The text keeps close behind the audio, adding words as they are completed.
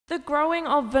The growing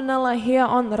of vanilla here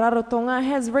on Rarotonga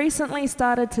has recently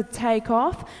started to take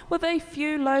off, with a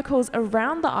few locals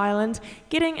around the island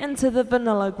getting into the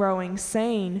vanilla growing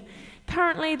scene.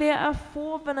 Currently there are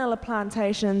 4 vanilla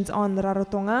plantations on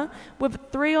Rarotonga, with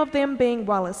 3 of them being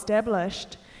well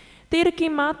established. Tereki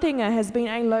Matenga has been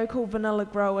a local vanilla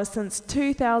grower since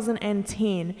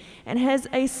 2010 and has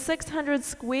a 600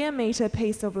 square metre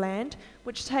piece of land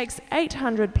which takes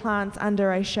 800 plants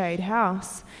under a shade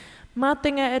house.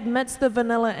 Matenga admits the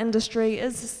vanilla industry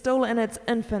is still in its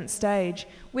infant stage,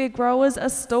 where growers are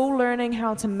still learning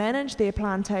how to manage their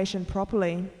plantation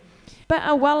properly, but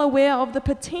are well aware of the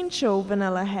potential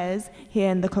vanilla has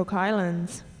here in the Cook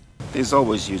Islands. There's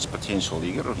always huge potential.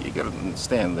 You got to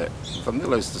understand that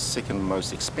vanilla is the second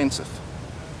most expensive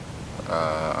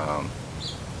herbs,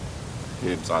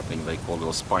 I think they call it,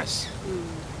 or spice,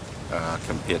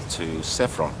 compared to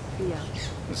saffron. Yeah.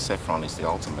 The saffron is the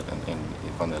ultimate, and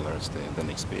vanilla is the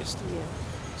next best. Yeah.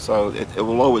 So it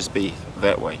will always be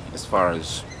that way as far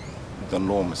as the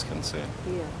norm is concerned.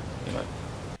 Yeah. You know.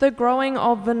 The growing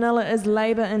of vanilla is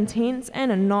labour intense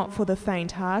and not for the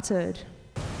faint-hearted.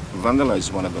 Vanilla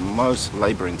is one of the most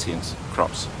labour-intense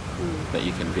crops that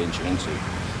you can venture into.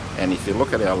 And if you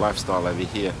look at our lifestyle over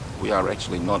here, we are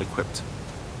actually not equipped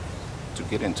to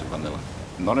get into vanilla,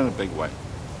 not in a big way.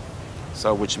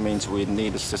 So which means we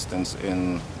need assistance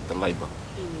in the labour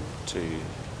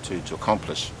to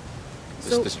accomplish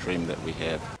this dream that we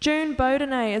have. June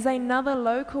Bodene is another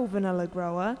local vanilla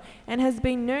grower and has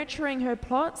been nurturing her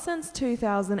plot since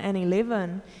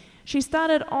 2011. She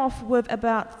started off with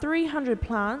about 300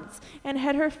 plants and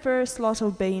had her first lot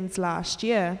of beans last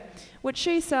year, which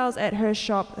she sells at her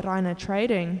shop Raina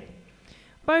Trading.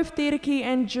 Both Tereki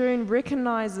and June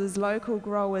recognises local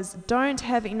growers don't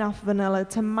have enough vanilla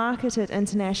to market it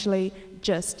internationally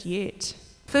just yet.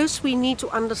 First, we need to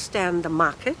understand the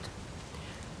market.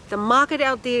 The market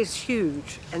out there is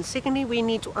huge. And secondly, we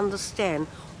need to understand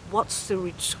what's the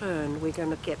return we're going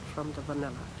to get from the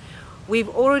vanilla. We've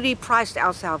already priced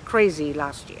ourselves crazy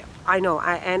last year. I know,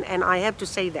 and I have to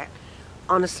say that,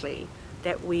 honestly,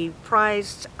 that we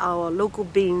priced our local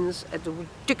beans at a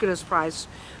ridiculous price,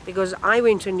 because I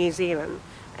went to New Zealand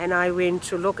and I went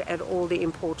to look at all the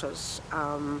importers.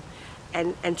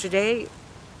 And today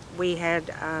we had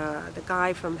the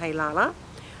guy from Heilala,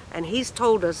 and he's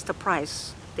told us the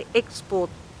price, the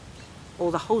export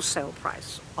or the wholesale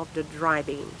price of the dry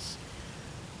beans.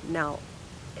 Now,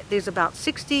 there's about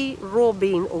 60 raw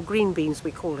bean or green beans,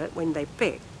 we call it, when they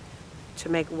pick, to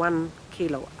make 1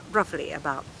 kilo, roughly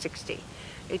about 60.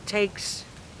 It takes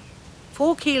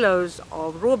 4 kilos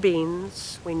of raw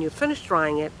beans. When you finish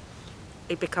drying it,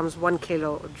 it becomes 1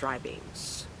 kilo of dry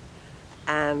beans.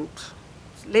 And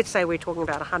let's say we're talking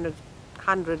about $80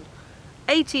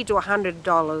 to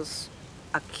 $100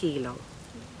 a kilo.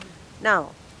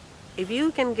 Now, if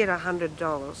you can get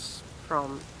 $100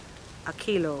 from a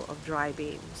kilo of dry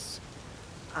beans,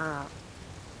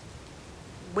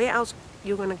 where else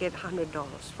you're going to get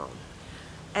 $100 from?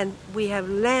 And we have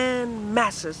land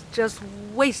masses just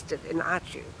wasted in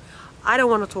Achu. I don't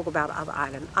want to talk about other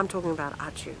island. I'm talking about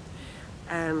Achu.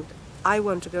 And I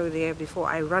want to go there before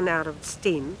I run out of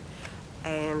steam.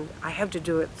 And I have to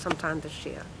do it sometime this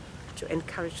year to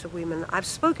encourage the women. I've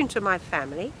spoken to my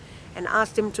family and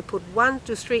asked them to put 1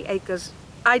 to 3 acres,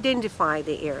 identify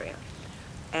the area.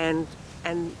 And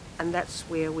that's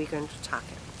where we're going to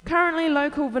target. Currently,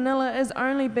 local vanilla is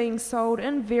only being sold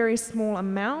in very small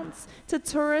amounts to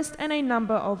tourists and a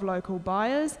number of local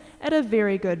buyers at a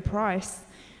very good price.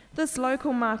 This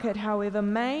local market, however,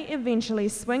 may eventually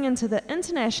swing into the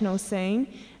international scene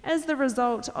as the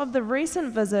result of the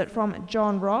recent visit from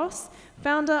John Ross,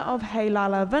 founder of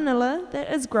Heilala Vanilla,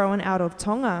 that is grown out of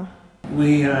Tonga.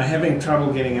 We are having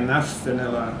trouble getting enough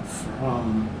vanilla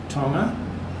from Tonga.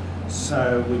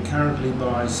 So we currently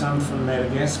buy some from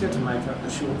Madagascar to make up the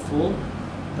shortfall,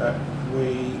 but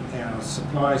our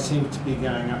supply seems to be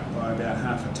going up by about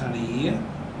half a tonne a year.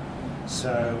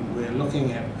 So we're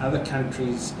looking at other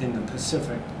countries in the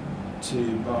Pacific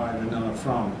to buy vanilla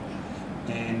from.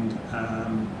 And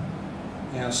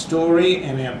our story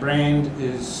and our brand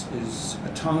is a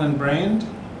Tongan brand,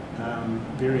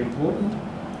 very important.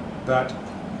 But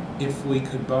if we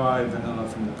could buy vanilla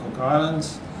from the Cook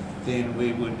Islands, then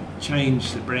we would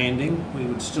change the branding. We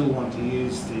would still want to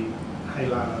use the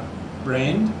Heilala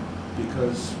brand,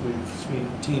 because we've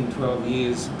spent 10, 12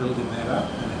 years building that up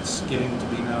and it's getting to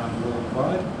be known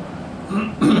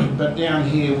worldwide. But down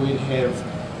here we'd have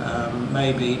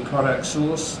maybe product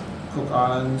source, Cook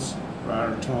Islands,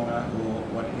 Rarotonga or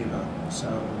whatever. So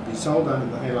it would be sold under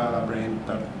the Heilala brand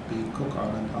but be Cook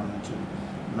Island origin.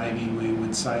 Maybe we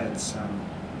would say it's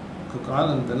Cook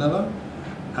Island vanilla,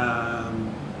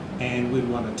 and we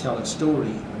want to tell a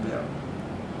story about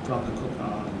from the Cook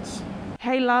Islands.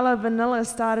 Heilala vanilla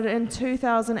started in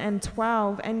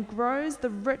 2012 and grows the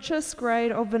richest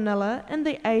grade of vanilla in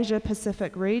the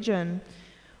Asia-Pacific region.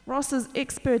 Ross's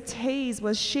expertise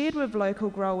was shared with local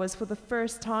growers for the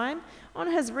first time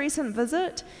on his recent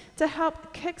visit to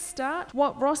help kickstart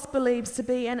what Ross believes to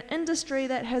be an industry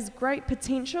that has great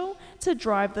potential to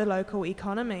drive the local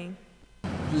economy.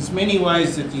 There's many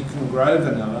ways that you can grow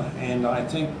vanilla, and I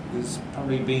think there's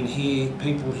probably been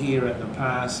people here in the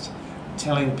past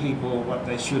telling people what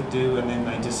they should do, and then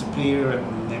they disappear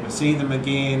and never see them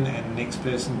again, and the next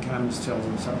person comes, tells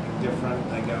them something different,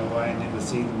 they go away and never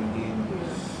see them again.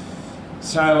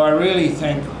 So I really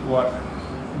think what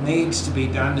needs to be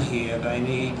done here, they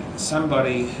need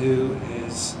somebody who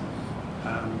is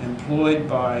employed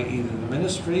by either the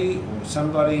ministry or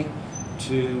somebody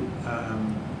to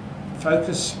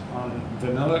focus on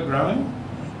vanilla growing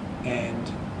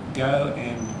and go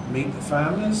and meet the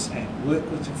farmers and work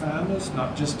with the farmers,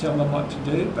 not just tell them what to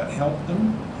do, but help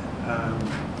them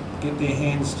get their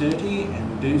hands dirty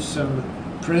and do some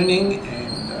pruning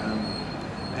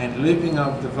and looping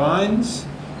of the vines,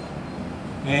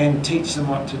 and teach them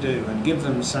what to do and give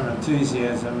them some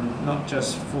enthusiasm, not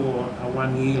just for a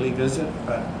one-yearly visit,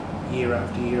 but year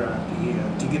after year after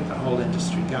year, to get the whole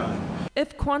industry going.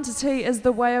 If quantity is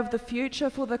the way of the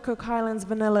future for the Cook Islands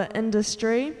vanilla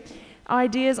industry,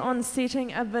 ideas on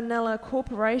setting a vanilla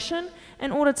corporation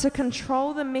in order to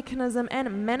control the mechanism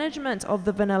and management of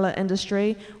the vanilla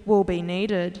industry will be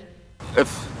needed.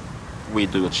 If we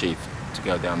do achieve to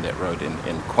go down that road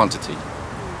in quantity,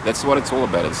 that's what it's all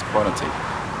about, is quantity.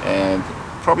 And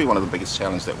probably one of the biggest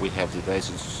challenges that we have today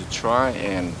is to try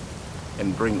and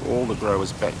bring all the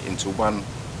growers back into one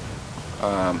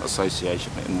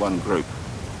association, in one group.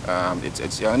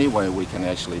 It's the only way we can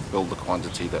actually build the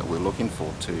quantity that we're looking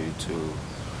for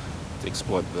to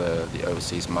exploit the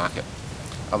overseas market.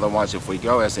 Otherwise, if we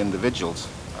go as individuals,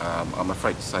 I'm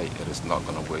afraid to say it is not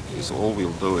going to work, because all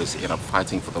we'll do is end up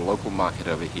fighting for the local market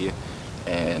over here,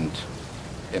 and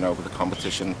with the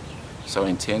competition so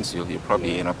intense, you'll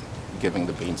probably end up giving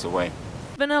the beans away.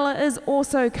 Vanilla is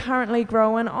also currently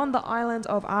grown on the island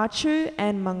of Achu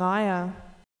and Mangaia.